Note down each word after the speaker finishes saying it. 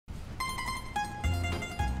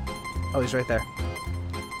Oh, he's right there.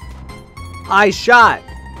 I shot.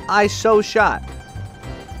 I so shot.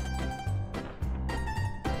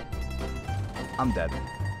 I'm dead.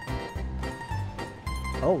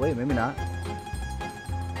 Oh, wait, maybe not.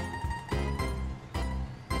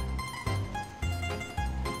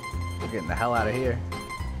 We're getting the hell out of here.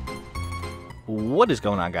 What is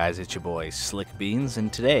going on, guys? It's your boy Slick Beans,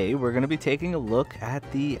 and today we're going to be taking a look at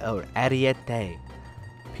the Ariete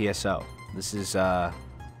PSO. This is a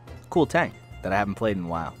cool tank that I haven't played in a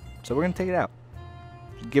while, so we're going to take it out.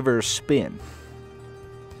 Give her a spin.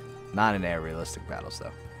 Not in air realistic battles,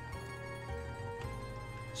 though.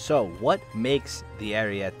 So, what makes the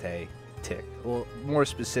Ariete tick? Well, more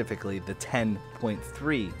specifically, the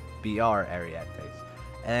 10.3 BR Arietes.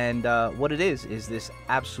 And what it is this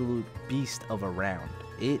absolute beast of a round.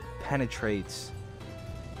 It penetrates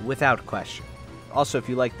without question. Also, if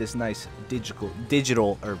you like this nice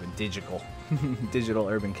digital urban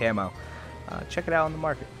camo, check it out on the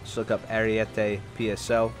market. Just look up Ariete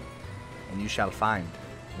PSO, and you shall find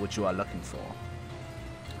what you are looking for.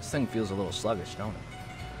 This thing feels a little sluggish, don't it?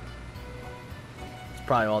 It's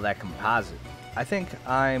probably all that composite. I think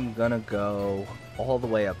I'm gonna go all the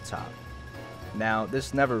way up top. Now,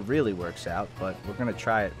 this never really works out, but we're going to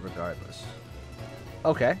try it regardless.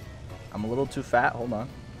 Okay. I'm a little too fat. Hold on.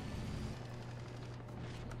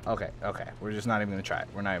 Okay. We're just not even going to try it.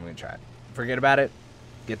 We're not even going to try it. Forget about it.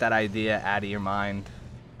 Get that idea out of your mind.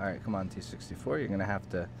 Alright, come on, T64. You're going to have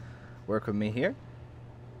to work with me here.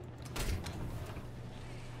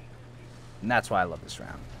 And that's why I love this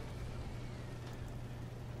round.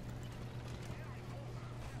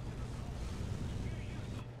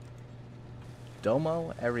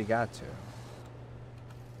 Domo arigato.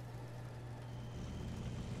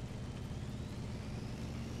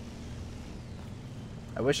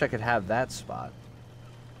 I wish I could have that spot.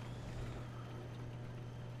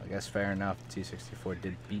 I guess fair enough, T64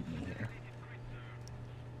 did beat me here.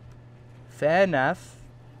 Fair enough,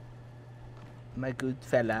 my good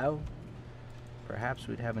fellow. Perhaps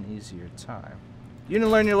we'd have an easier time. You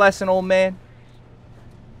didn't learn your lesson, old man?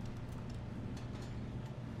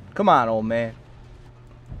 Come on, old man.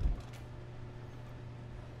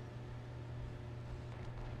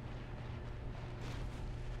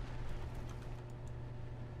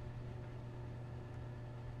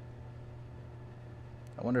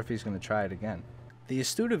 I wonder if he's going to try it again. The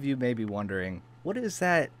astute of you may be wondering, what is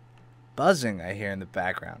that buzzing I hear in the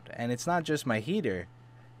background? And it's not just my heater,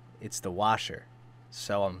 it's the washer.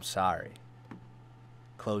 So I'm sorry.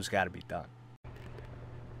 Clothes got to be done.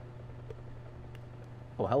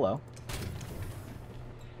 Oh, hello.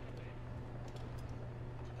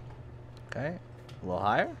 Okay, a little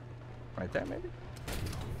higher. Right there, maybe.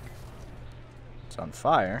 It's on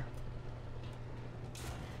fire.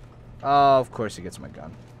 Oh, of course he gets my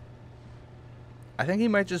gun. I think he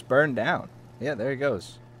might just burn down. Yeah, there he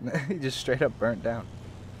goes. He just straight up burnt down.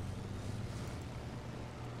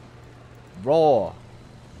 Raw.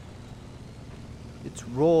 It's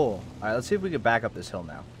raw. Alright, let's see if we can back up this hill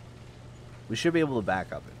now. We should be able to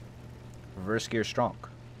back up it. Reverse gear strong.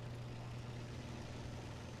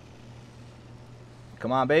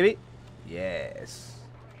 Come on, baby. Yes.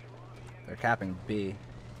 They're capping B.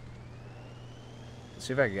 Let's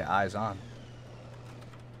see if I can get eyes on.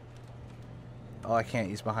 Oh, I can't.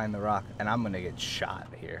 He's behind the rock. And I'm going to get shot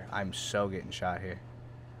here. I'm so getting shot here.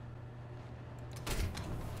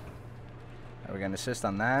 Are we going to assist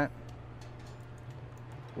on that?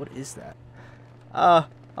 What is that?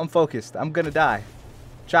 I'm focused. I'm going to die.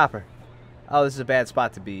 Chopper. Oh, this is a bad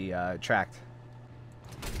spot to be tracked.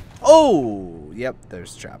 Oh! Yep,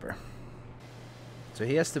 there's the chopper. So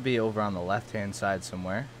he has to be over on the left-hand side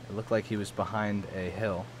somewhere. It looked like he was behind a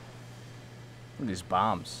hill. Look at these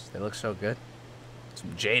bombs. They look so good.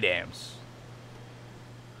 Some J-dams.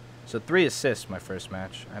 So 3 assists my first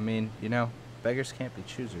match. I mean, you know, beggars can't be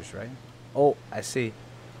choosers, right? Oh, I see.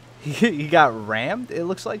 He got rammed, it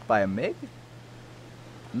looks like, by a MiG?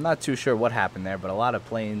 I'm not too sure what happened there, but a lot of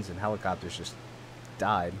planes and helicopters just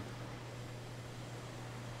died.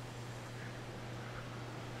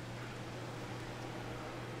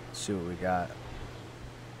 Let's see what we got.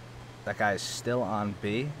 That guy is still on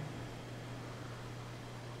B.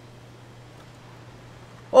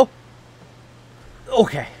 Oh!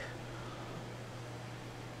 Okay.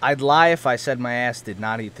 I'd lie if I said my ass did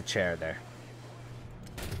not eat the chair there.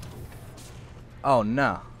 Oh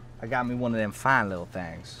no. I got me one of them fine little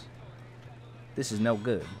things. This is no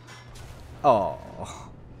good. Oh.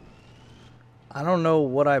 I don't know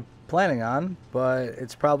what I'm planning on, but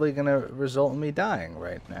it's probably going to result in me dying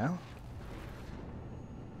right now.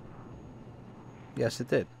 Yes, it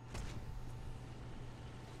did.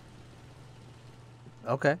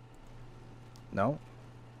 Okay. No.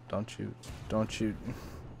 Don't shoot. Don't shoot.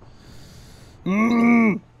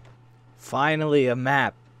 Finally, a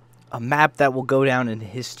map. A map that will go down in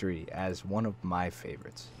history as one of my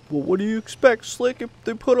favorites. Well, what do you expect, Slick? If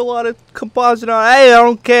they put a lot of composite on, hey, I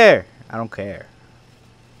don't care. I don't care.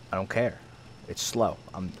 I don't care. It's slow.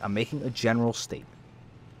 I'm making a general statement,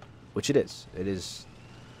 which it is. It is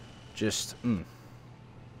just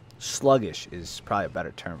sluggish is probably a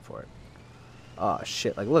better term for it. Oh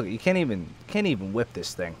shit! Like, look, you can't even whip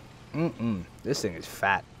this thing. This thing is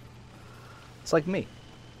fat. It's like me.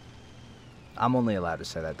 I'm only allowed to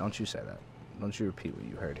say that. Don't you say that. Don't you repeat what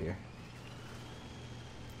you heard here.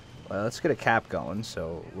 Well, let's get a cap going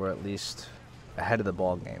so we're at least ahead of the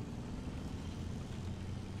ball game.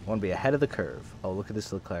 I want to be ahead of the curve. Oh, look at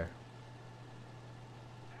this Leclerc.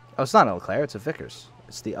 Oh, it's not a Leclerc. It's a Vickers.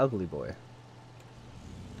 It's the ugly boy.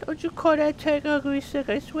 Don't you call that tank ugly, Sick.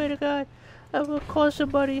 I swear to God. I will call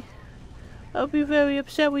somebody. I'll be very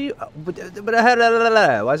upset with you.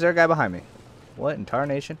 Why is there a guy behind me? What in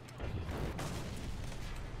tarnation?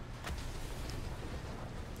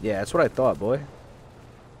 Yeah, that's what I thought, boy.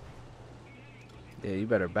 Yeah, you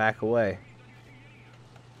better back away.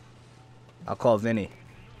 I'll call Vinny.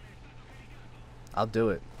 I'll do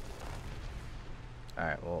it.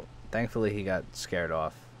 Alright, well, thankfully he got scared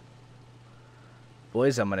off.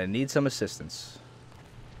 Boys, I'm gonna need some assistance.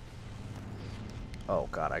 Oh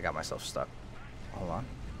god, I got myself stuck. Hold on.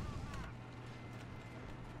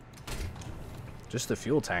 Just the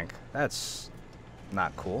fuel tank. That's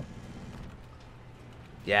not cool.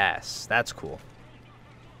 Yes, that's cool.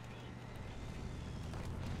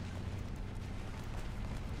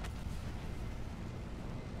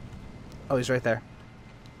 Oh, he's right there.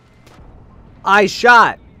 I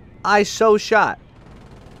shot. I so shot.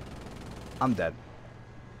 I'm dead.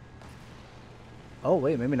 Oh,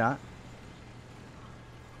 wait, maybe not.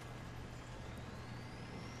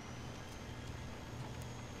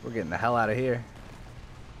 We're getting the hell out of here.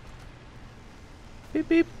 Beep,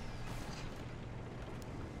 beep.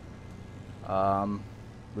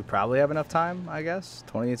 We probably have enough time, I guess.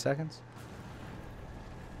 28 seconds.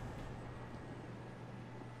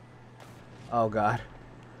 Oh, God.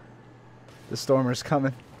 The Stormer's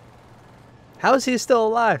coming. How is he still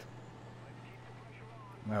alive?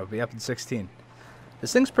 No, we'll be up in 16.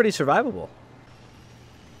 This thing's pretty survivable.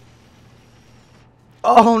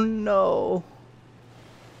 Oh, no.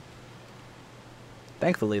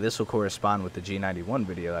 Thankfully, this will correspond with the G91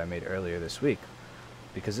 video I made earlier this week,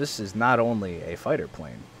 because this is not only a fighter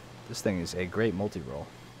plane, this thing is a great multi-role.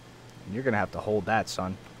 And you're going to have to hold that,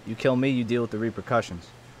 son. You kill me, you deal with the repercussions.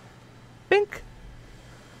 Bink!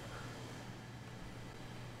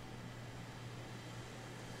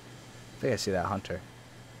 I think I see that hunter.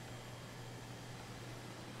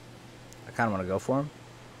 I kind of want to go for him,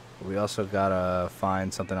 but we also got to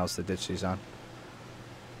find something else to ditch these on.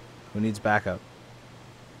 Who needs backup?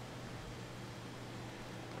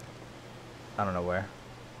 I don't know where.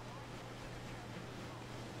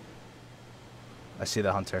 I see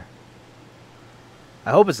the hunter.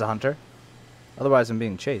 I hope it's the hunter. Otherwise, I'm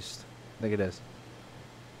being chased. I think it is.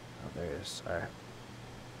 Oh, there it is. Alright.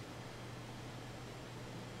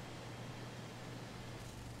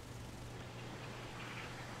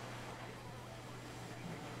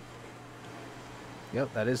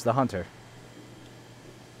 Yep, that is the hunter.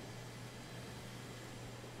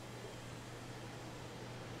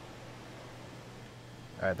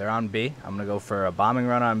 Alright, they're on B. I'm going to go for a bombing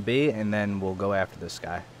run on B, and then we'll go after this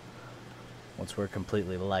guy. Once we're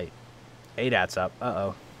completely light. ADAT's up.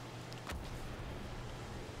 Uh-oh.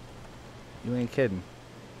 You ain't kidding.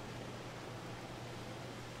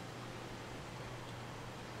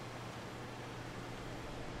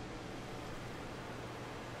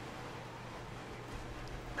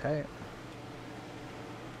 Okay.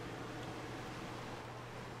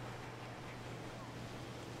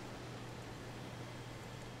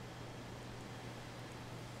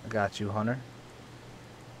 I got you, Hunter.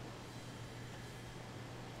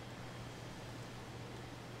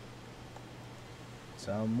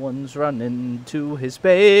 Someone's running to his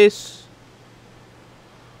base.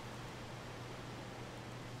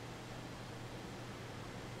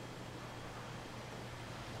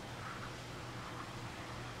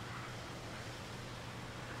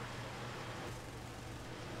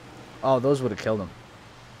 Oh, those would have killed him.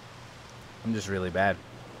 I'm just really bad.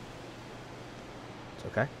 It's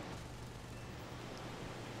okay.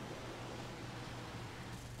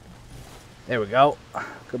 There we go.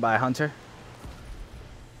 Goodbye, Hunter.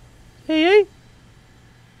 Hey, hey.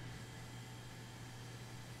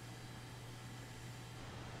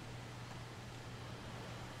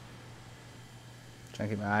 Trying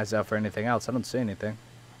to keep my eyes out for anything else. I don't see anything.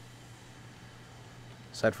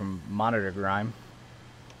 Aside from monitor grime.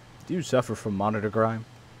 Do you suffer from monitor grime?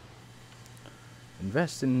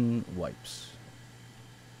 Invest in wipes.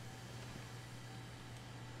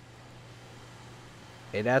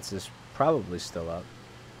 ADATS is probably still up.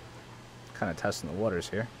 Kind of testing the waters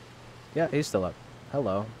here. Yeah, he's still up.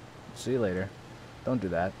 Hello. See you later. Don't do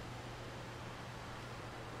that.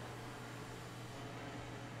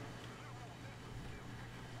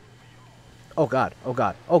 Oh god, oh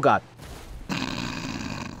god, oh god.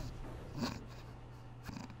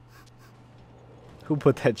 Who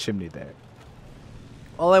put that chimney there?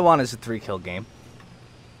 All I want is a 3-kill game.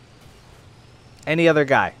 Any other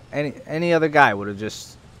guy, any other guy would have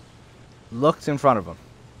just looked in front of him.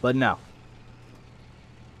 But no.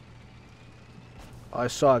 I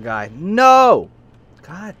saw a guy. No!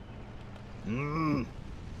 God.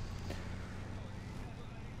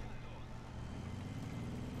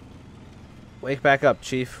 Wake back up,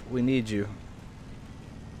 Chief. We need you.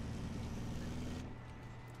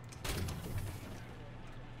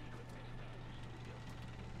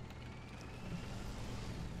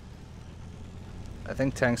 I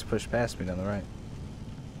think tanks pushed past me down the right.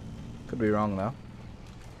 Could be wrong, though.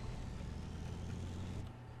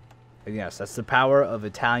 And yes, that's the power of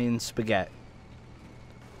Italian spaghetti.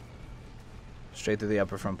 Straight through the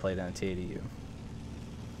upper front plate on a TADU.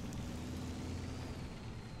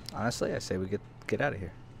 Honestly, I say we get out of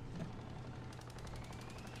here.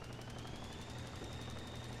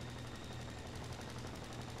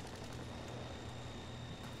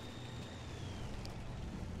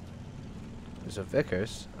 There's a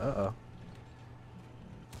Vickers. Uh-oh.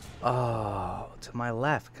 Oh, to my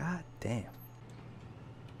left. God damn.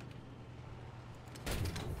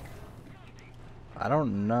 I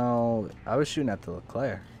don't know. I was shooting at the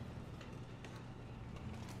Leclerc.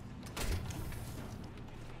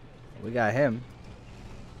 We got him.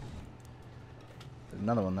 There's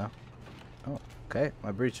another one, though. Oh, okay.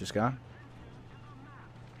 My breach is gone.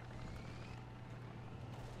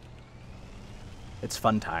 It's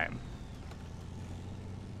fun time.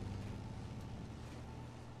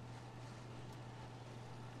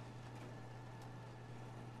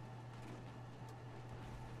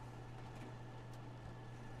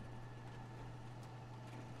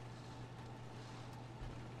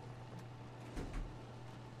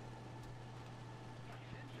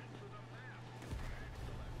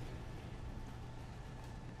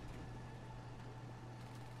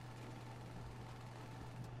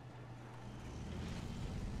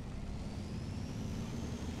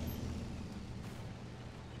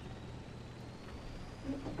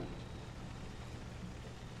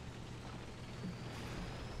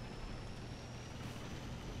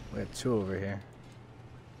 We have two over here.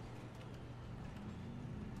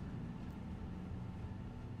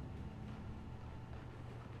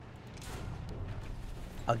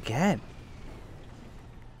 Again.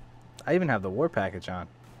 I even have the war package on.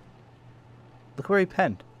 Look where he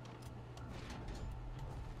penned.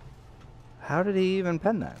 How did he even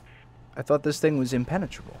pen that? I thought this thing was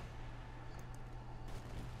impenetrable.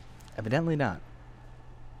 Evidently not.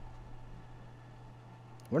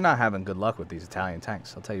 We're not having good luck with these Italian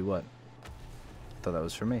tanks, I'll tell you what. Thought that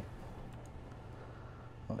was for me.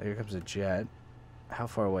 Well, here comes a jet. How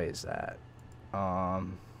far away is that?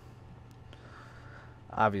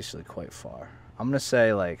 Obviously quite far. I'm gonna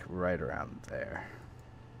say like right around there.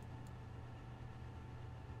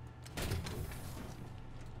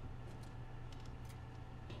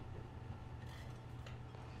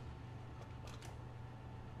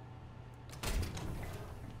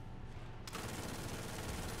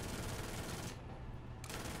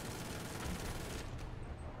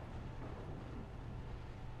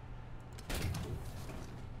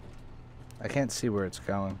 I can't see where it's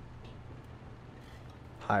going.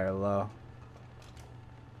 High or low.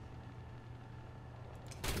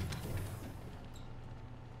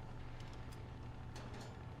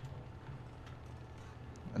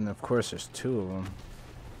 And of course there's two of them.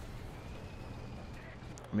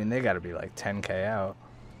 I mean, they gotta be like 10k out.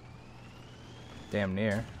 Damn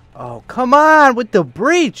near. Oh, come on with the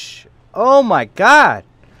breach! Oh my god!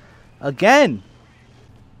 Again!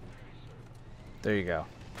 There you go.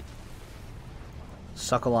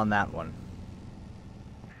 Suckle on that one.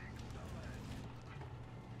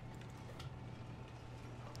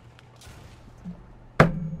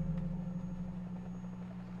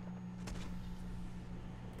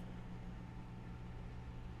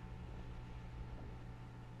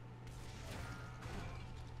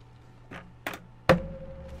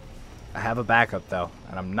 I have a backup though,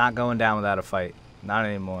 and I'm not going down without a fight. Not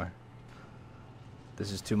anymore.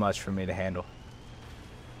 This is too much for me to handle.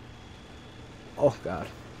 Oh, God.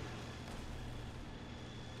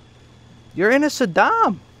 You're in a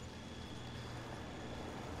Saddam.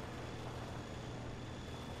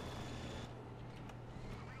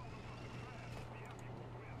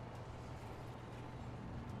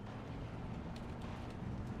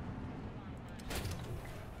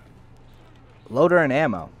 Loader and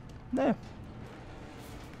ammo. Eh.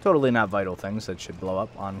 Totally not vital things that should blow up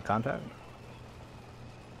on contact.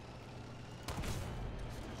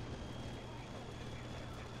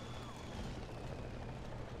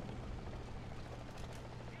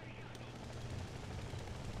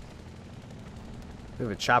 We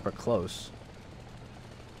have a chopper close.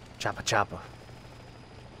 Chopper, chopper.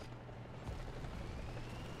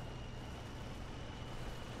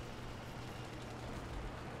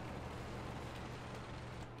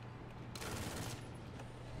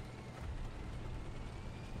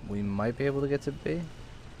 We might be able to get to B.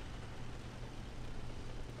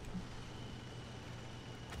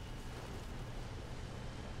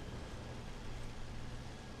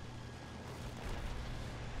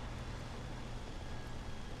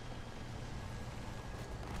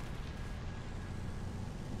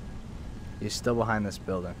 He's still behind this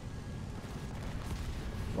building.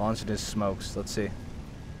 Launching his smokes. Let's see.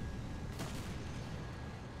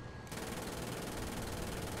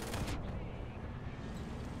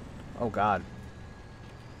 Oh, God.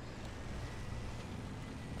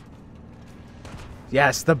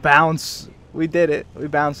 Yes, the bounce. We did it. We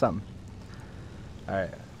bounced something.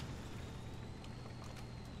 Alright.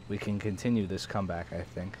 We can continue this comeback, I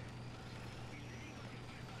think.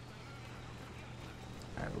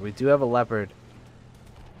 Alright, we do have a leopard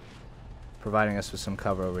providing us with some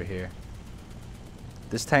cover over here.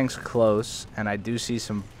 This tank's close, and I do see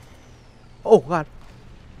some... Oh, God.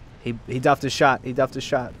 He duffed his shot. He duffed his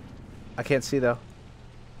shot. I can't see, though.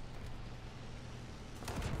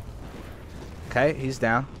 Okay, he's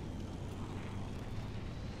down.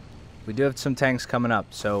 We do have some tanks coming up,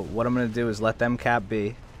 so what I'm going to do is let them cap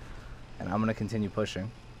B, and I'm going to continue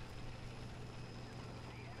pushing.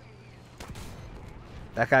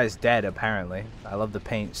 That guy's dead, apparently. I love the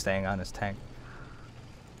paint staying on his tank.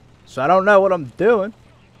 So I don't know what I'm doing.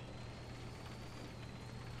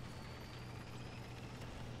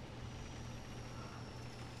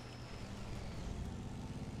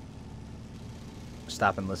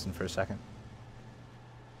 Stop and listen for a second.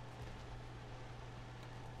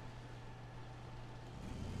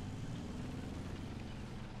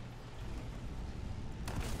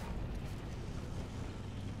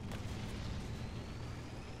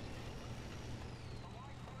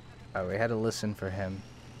 Alright, we had to listen for him.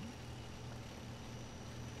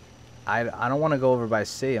 I don't want to go over by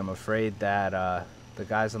C. I'm afraid that the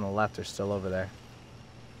guys on the left are still over there.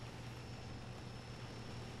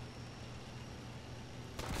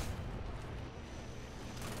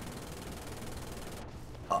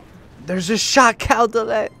 Oh, there's a shot cow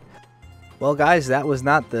delay. Well, guys, that was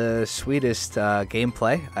not the sweetest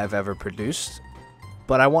gameplay I've ever produced.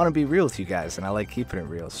 But I want to be real with you guys, and I like keeping it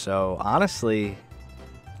real. So, honestly,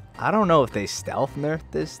 I don't know if they stealth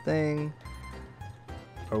nerfed this thing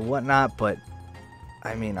or whatnot, but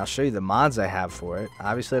I mean, I'll show you the mods I have for it.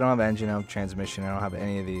 Obviously, I don't have engine, I don't have transmission, I don't have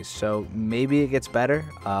any of these, so maybe it gets better.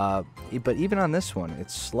 But even on this one,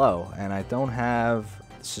 it's slow, and I don't have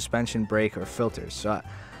suspension, brake, or filters, so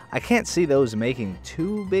I can't see those making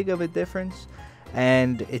too big of a difference,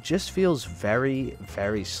 and it just feels very,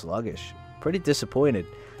 very sluggish. Pretty disappointed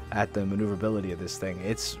at the maneuverability of this thing.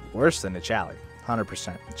 It's worse than the Charlie.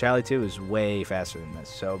 100%. Charlie 2 is way faster than this,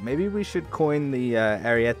 so maybe we should coin the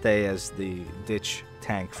Ariete as the ditch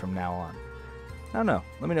tank from now on. I don't know.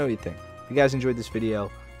 Let me know what you think. If you guys enjoyed this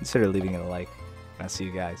video, consider leaving it a like, and I'll see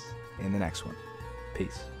you guys in the next one.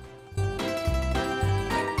 Peace.